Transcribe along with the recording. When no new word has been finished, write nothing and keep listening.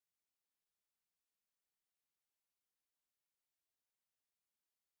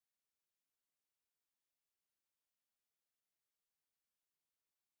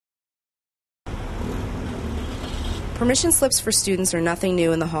Permission slips for students are nothing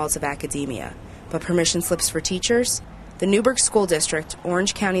new in the halls of academia, but permission slips for teachers? The Newburgh School District,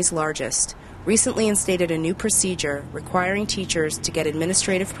 Orange County's largest, recently instated a new procedure requiring teachers to get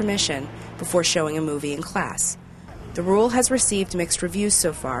administrative permission before showing a movie in class. The rule has received mixed reviews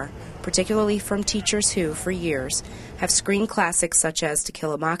so far, particularly from teachers who, for years, have screened classics such as To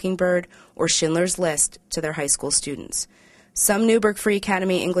Kill a Mockingbird or Schindler's List to their high school students. Some Newburgh Free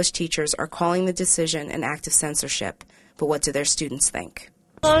Academy English teachers are calling the decision an act of censorship, but what do their students think?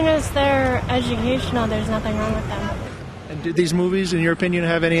 As long as they're educational, there's nothing wrong with them. And did these movies, in your opinion,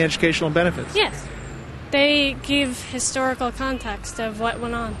 have any educational benefits? Yes. They give historical context of what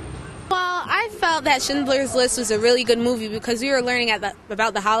went on. Well, I felt that Schindler's List was a really good movie because we were learning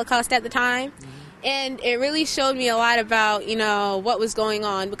about the Holocaust at the time. And it really showed me a lot about, what was going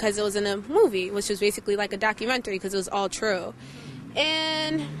on because it was in a movie, which was basically like a documentary because it was all true.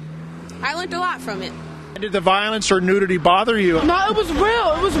 And I learned a lot from it. Did the violence or nudity bother you? No, it was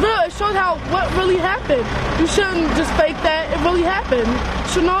real. It was real. It showed what really happened. You shouldn't just fake that. It really happened.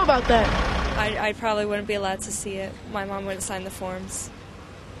 You should know about that. I probably wouldn't be allowed to see it. My mom wouldn't sign the forms.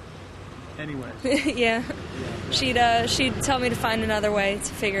 Anyway. Yeah. She'd tell me to find another way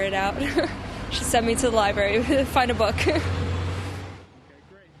to figure it out. She'd send me to the library to find a book.